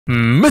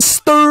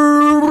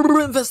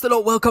Mr. Investor,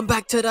 welcome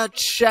back to the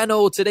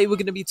channel. Today we're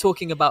going to be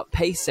talking about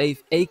PaySafe,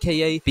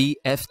 aka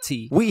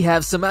BFT. We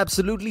have some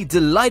absolutely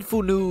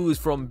delightful news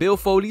from Bill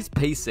Foley's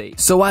PaySafe.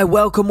 So I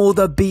welcome all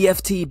the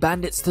BFT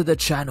bandits to the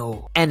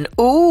channel. And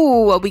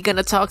ooh, are we going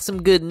to talk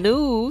some good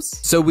news?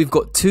 So we've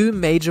got two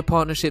major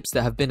partnerships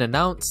that have been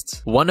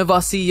announced. One of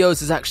our CEOs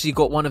has actually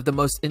got one of the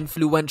most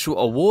influential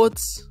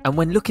awards. And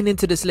when looking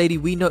into this lady,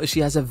 we notice she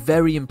has a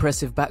very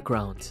impressive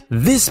background.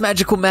 This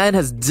magical man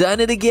has done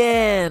it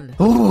again.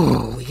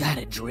 Ooh, we got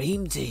a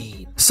dream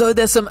team. So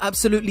there's some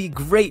absolutely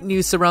great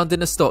news surrounding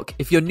the stock.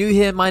 If you're new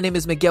here, my name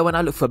is Miguel and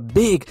I look for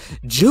big,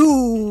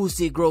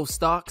 juicy growth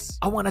stocks.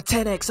 I want a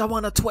 10x, I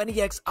want a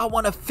 20x, I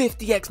want a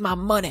 50x my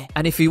money.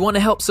 And if you want to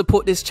help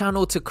support this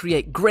channel to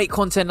create great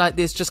content like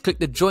this, just click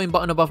the join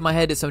button above my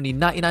head. It's only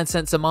 99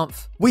 cents a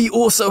month. We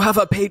also have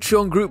a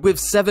Patreon group with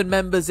 7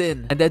 members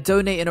in, and they're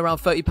donating around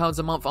 £30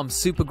 a month. I'm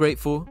super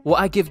grateful. What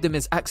I give them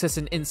is access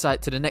and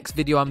insight to the next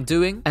video I'm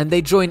doing, and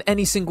they join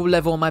any single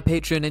level on my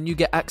Patreon and you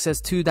get access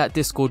to that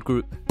Discord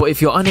group. But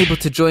if you're unable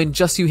to join,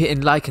 just you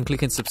hitting like and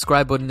clicking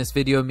subscribe on this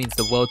video means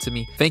the world to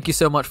me. Thank you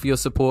so much for your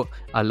support.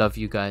 I love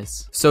you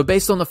guys. So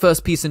based on the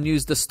first piece of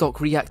news, the stock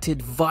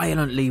reacted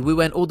violently. We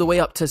went all the way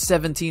up to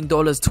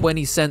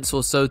 $17.20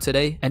 or so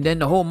today, and then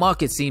the whole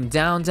market seemed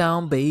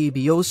down,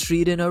 baby, O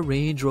Street in a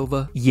Range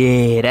Rover.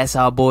 Yeah, that's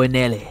our boy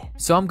Nelly.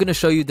 So I'm going to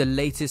show you the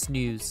latest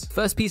news.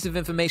 First piece of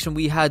information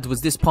we had was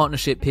this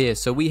partnership here.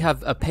 So we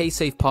have a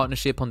PaySafe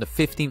partnership on the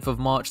 15th of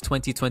March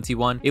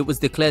 2021. It was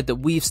declared that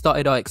we've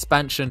started our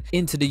expansion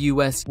into the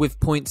US with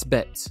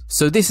PointsBet.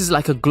 So this is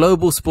like a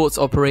global sports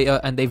operator,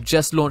 and they've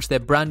just launched their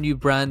brand new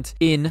brand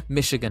in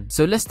Michigan.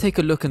 So let's take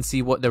a look and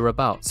see what they're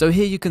about. So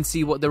here you can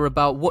see what they're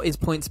about. What is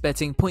points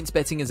betting? Points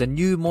betting is a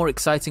new, more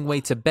exciting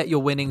way to bet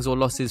your winnings or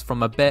losses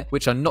from a bet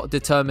which are not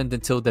determined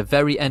until the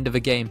very end of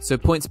a game. So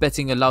points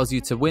betting allows you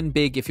to win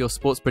big if your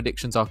sports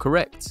predictions are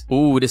correct.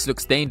 Ooh, this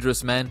looks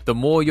dangerous, man. The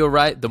more you're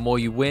right, the more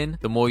you win.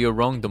 The more you're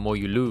wrong, the more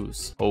you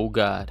lose. Oh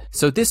god.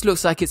 So this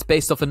looks like it's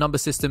based off a number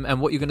system,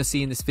 and what you're going to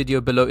see in this video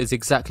below is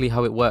exactly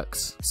how it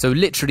works. So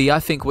literally, I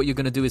think what you're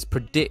going to do is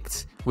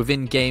predict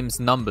within games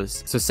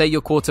numbers. So say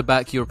your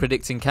quarterback, you're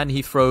predicting, can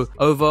he throw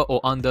over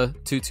or under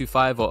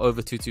 225 or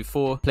over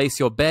 224? Place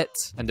your bet,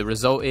 and the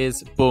result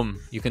is boom,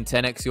 you can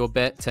 10x your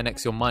bet,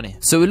 10x your money.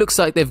 So it looks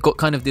like they've got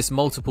kind of this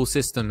multiple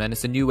system, and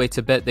it's a new way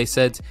to bet. They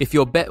said if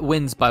your bet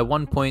wins by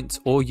 1 point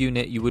or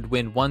unit, you would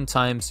win 1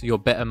 times your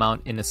bet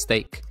amount in a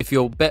stake. If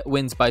your bet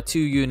wins by 2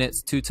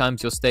 units, 2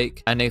 times your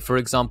stake. And if, for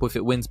example, if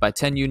it wins by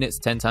 10 units,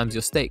 10 times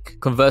your stake.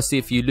 Conversely,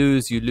 if you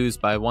lose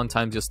by 1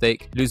 times your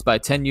stake. Lose by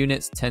 10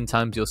 units, 10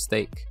 times your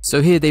stake.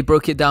 So here they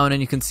broke it down,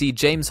 and you can see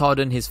James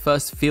Harden, his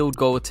first field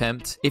goal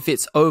attempt, if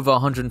it's over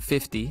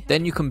 150,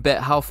 then you can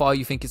bet how far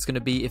you think it's going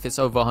to be. If it's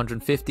over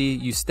 150,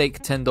 you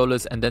stake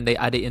 $10, and then they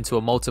add it into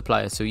a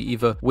multiplier, so you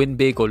either win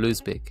big or lose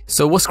big.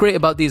 So what's great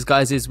about these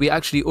guys is we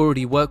actually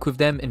already work with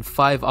them in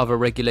 5 other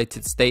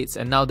regulated states,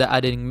 and now they're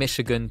adding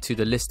Michigan to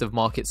the list of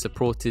markets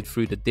supported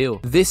through the deal.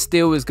 This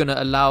deal is going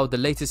to allow the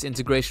latest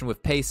integration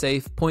with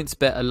PaySafe.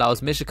 PointsBet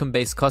allows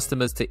Michigan-based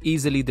customers to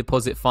easily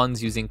deposit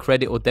funds using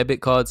credit or debit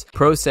cards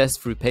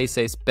processed through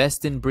PaySafe's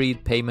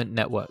best-in-breed payment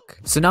network.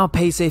 So now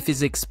PaySafe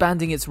is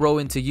expanding its role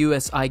into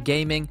US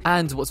iGaming,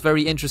 and what's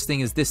very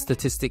interesting is this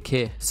statistic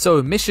here.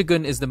 So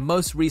Michigan is the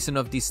most recent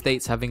of these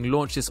states, having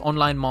launched this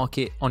online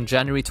market on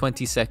January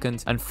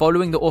 22nd, and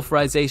following the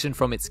authorization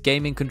from its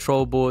gaming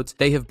control board,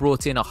 they have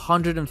brought in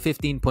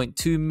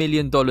 $115.2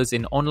 million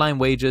in online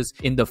wagers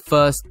in the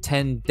first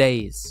 10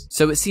 days.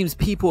 So it seems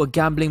people are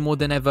gambling more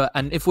than ever,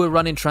 and if we're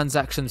running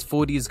transactions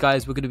for these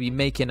guys, we're going to be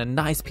making a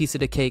nice piece of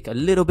the cake, a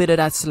little bit of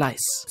that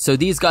slice. So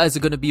these guys are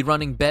going to be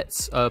running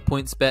bets,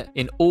 points bet,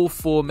 in all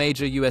 4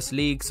 major US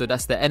leagues. So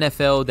that's the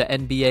NFL, the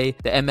NBA,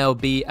 the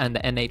MLB, and the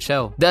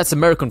NHL. That's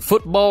American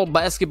football,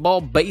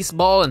 basketball,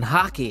 baseball, and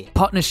hockey.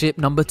 Partnership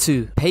number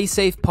 2.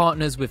 PaySafe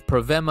partners with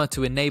Provema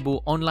to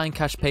enable online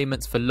cash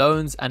payments for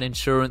loans and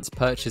insurance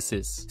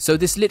purchases. So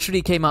this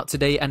literally came out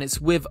today, and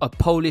it's with a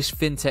Polish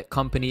fintech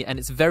company, and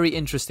it's very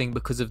interesting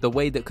because of the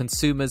way that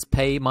consumers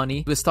pay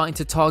money. We're starting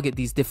to target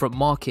these different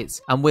markets,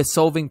 and we're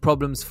solving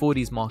problems for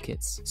these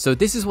markets. So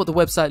this is what the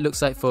website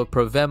looks like for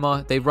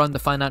Provema. They run the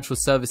financial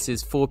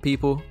services for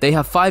people. They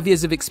have 5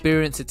 years of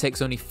experience. It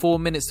takes only 4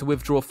 minutes to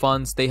withdraw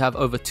funds. They have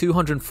over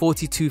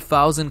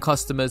 242,000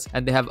 customers,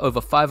 and they have over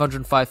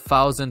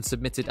 505,000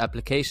 submitted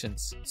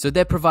applications. So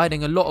they're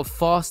providing a lot of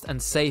fast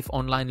and safe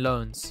online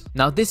loans.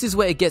 Now this is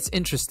where it gets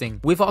interesting.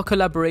 With our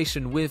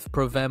collaboration with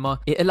Provema,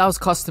 it allows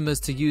customers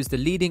to use the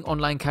leading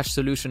online cash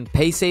solution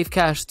PaySafe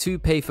Cash to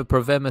pay for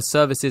Provema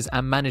services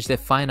and manage their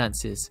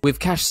finances, with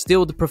cash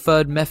still the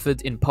preferred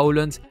method in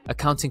Poland,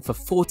 accounting for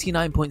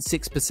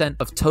 49.6%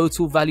 of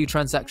total value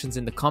transactions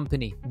in the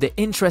company. The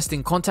interest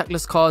in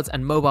contactless cards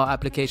and mobile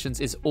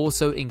applications is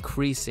also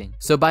increasing.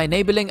 So by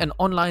enabling an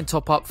online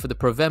top-up for the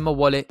Provema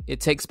wallet, it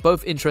takes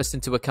both interest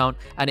into account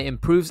and it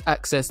improves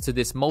access to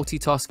this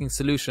multitasking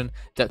solution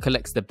that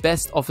collects the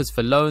best offers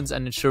for loans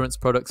and insurance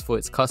products for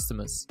its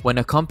customers. When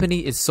a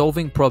company is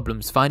solving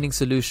problems, finding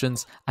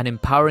solutions, and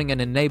empowering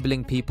and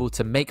enabling people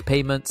to make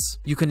payments,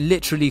 you can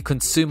literally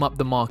consume up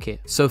the market.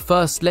 So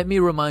first, let me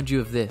remind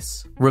you of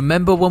this.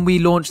 Remember when we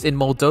launched in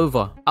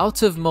Moldova?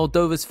 Out of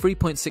Moldova's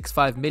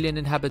 3.65 million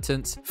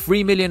inhabitants,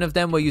 3 million of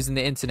them were using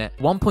the internet,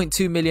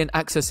 1.2 million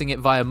accessing it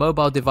via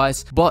mobile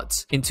device,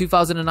 but in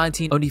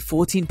 2019, only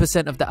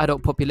 14% of the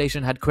adult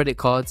population had credit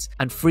cards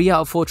and 3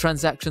 out of 4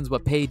 transactions were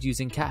paid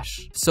using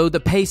cash. So the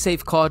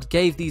PaySafe card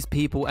gave these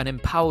people and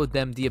empowered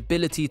them the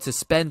ability to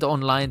spend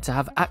online, to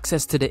have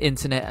access to the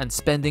internet and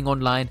spending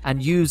online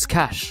and use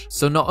cash.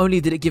 So not only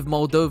did it give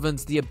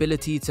Moldovans the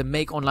ability to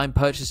make online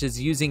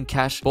purchases using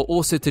cash, but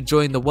also to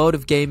join the world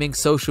of gaming,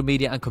 social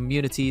media and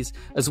communities,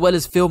 as well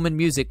as film and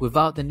music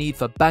without the need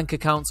for bank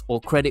accounts or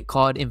credit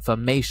card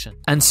information.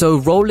 And so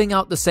rolling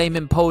out the same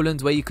in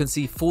Poland, where you can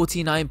see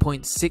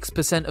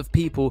 49.6% of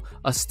people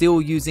are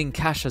still using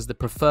cash as the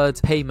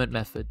preferred payment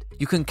method.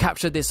 You can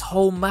capture this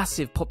whole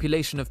massive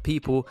population of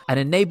people and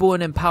enable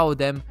and empower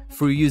them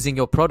through using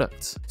your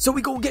products. So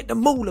we gonna get the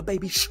moolah,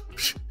 baby. Shh,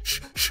 shh,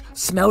 shh, shh.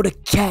 Smell the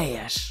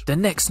cash. The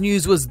next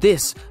news was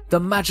this: the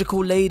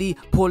magical lady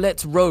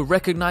Paulette Rowe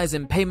recognized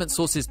in Payment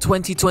Source's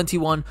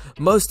 2021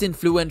 Most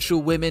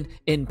Influential Women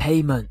in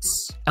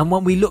Payments. And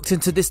when we looked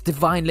into this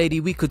divine lady,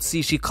 we could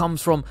see she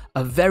comes from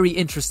a very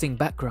interesting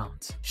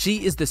background.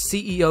 She is the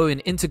CEO in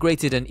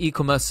integrated and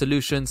e-commerce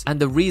solutions, and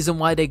the reason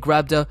why they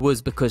grabbed her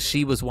was because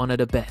she was one of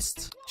the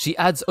best. She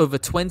adds over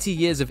 20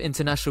 years of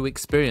international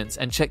experience,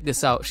 and check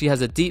this out, she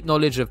has a deep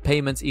knowledge of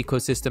payments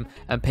ecosystem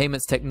and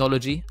payments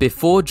technology.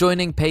 Before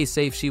joining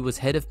PaySafe, she was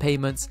head of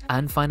payments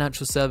and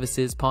financial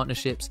services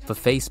partnerships for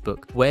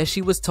Facebook, where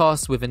she was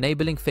tasked with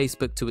enabling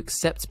Facebook to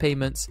accept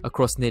payments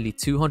across nearly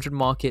 200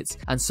 markets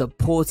and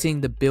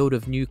supporting the build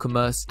of new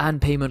commerce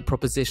and payment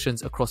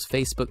propositions across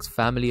Facebook's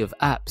family of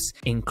apps,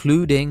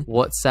 including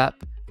WhatsApp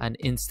and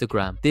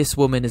Instagram. This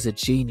woman is a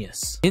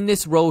genius. In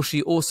this role,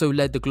 she also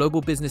led the global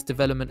business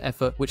development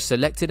effort, which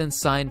selected and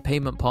signed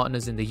payment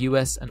partners in the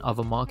US and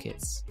other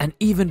markets. And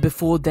even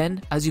before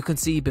then, as you can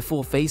see,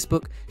 before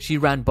Facebook, she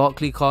ran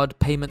Barclaycard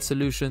Payment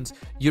Solutions,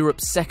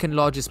 Europe's second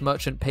largest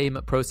merchant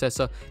payment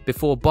processor.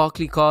 Before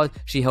Barclaycard,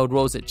 she held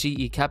roles at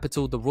GE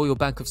Capital, the Royal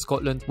Bank of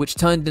Scotland, which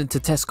turned into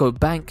Tesco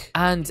Bank,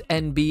 and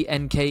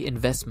NBNK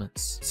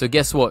Investments. So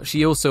guess what?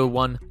 She also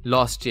won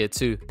last year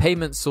too.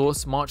 Payment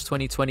Source, March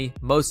 2020,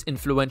 Most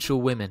Influential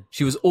Women.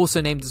 She was also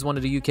named as one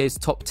of the UK's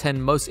top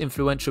 10 most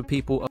influential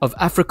people of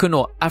African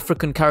or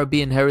African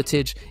Caribbean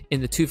heritage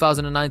in the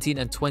 2019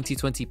 and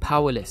 2020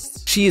 Power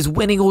lists. She is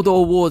winning all the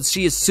awards.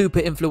 She is super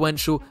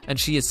influential and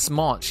she is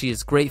smart. She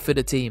is great for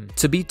the team.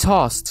 To be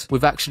tasked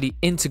with actually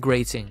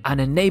integrating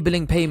and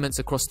enabling payments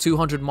across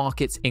 200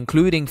 markets,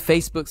 including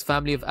Facebook's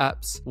family of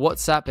apps,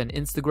 WhatsApp and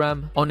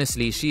Instagram,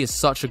 honestly, she is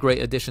such a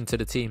great addition to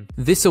the team.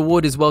 This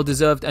award is well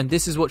deserved, and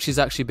this is what she's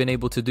actually been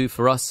able to do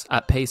for us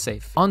at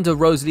PaySafe. Under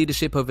Rose's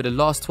leadership over the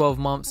last 12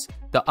 months,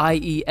 the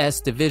IES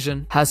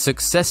division has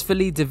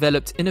successfully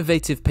developed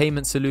innovative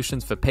payment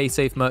solutions for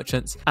PaySafe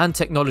merchants and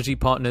technology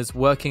partners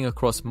working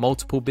across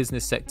multiple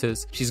business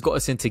sectors. She's got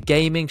us into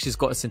gaming, she's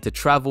got us into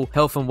travel,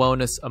 health and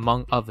wellness,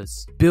 among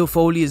others. Bill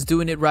Foley is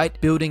doing it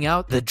right, building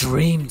out the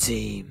dream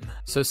team.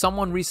 So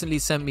someone recently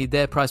sent me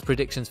their price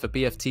predictions for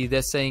BFT.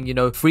 They're saying, you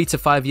know, 3 to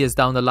 5 years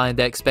down the line,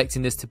 they're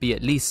expecting this to be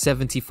at least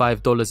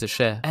 $75 a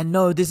share. And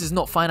no, this is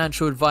not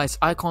financial advice.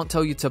 I can't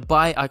tell you to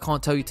buy, I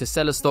can't tell you to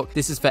sell a stock.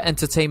 This is for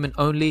entertainment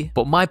only.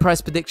 But my price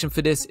prediction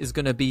for this is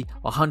going to be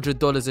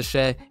 $100 a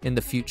share in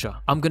the future.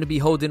 I'm going to be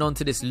holding on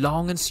to this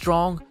long and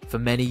strong for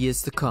many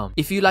years to come.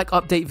 If you like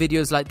update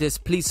videos like this,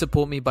 please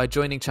support me by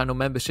joining channel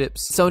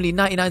memberships. It's only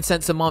 99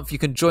 cents a month. You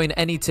can join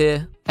any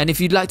tier. And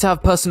if you'd like to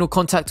have personal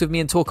contact with me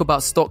and talk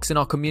about stocks in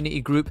our community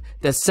group,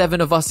 there's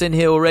 7 of us in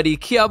here already.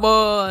 Come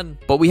on!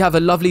 But we have a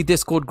lovely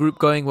Discord group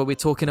going where we're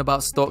talking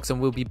about stocks and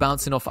we'll be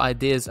bouncing off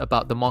ideas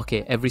about the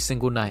market every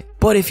single night.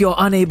 But if you're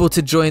unable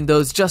to join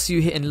those, just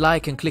you hitting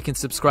like and clicking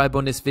subscribe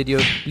on this video.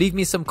 Leave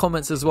me some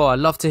comments as well. I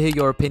love to hear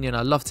your opinion.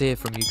 I love to hear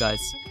from you guys.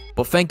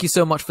 But thank you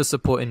so much for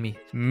supporting me.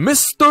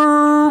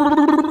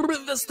 Mr.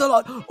 Investor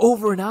Lot,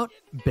 over and out,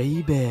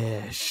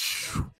 baby.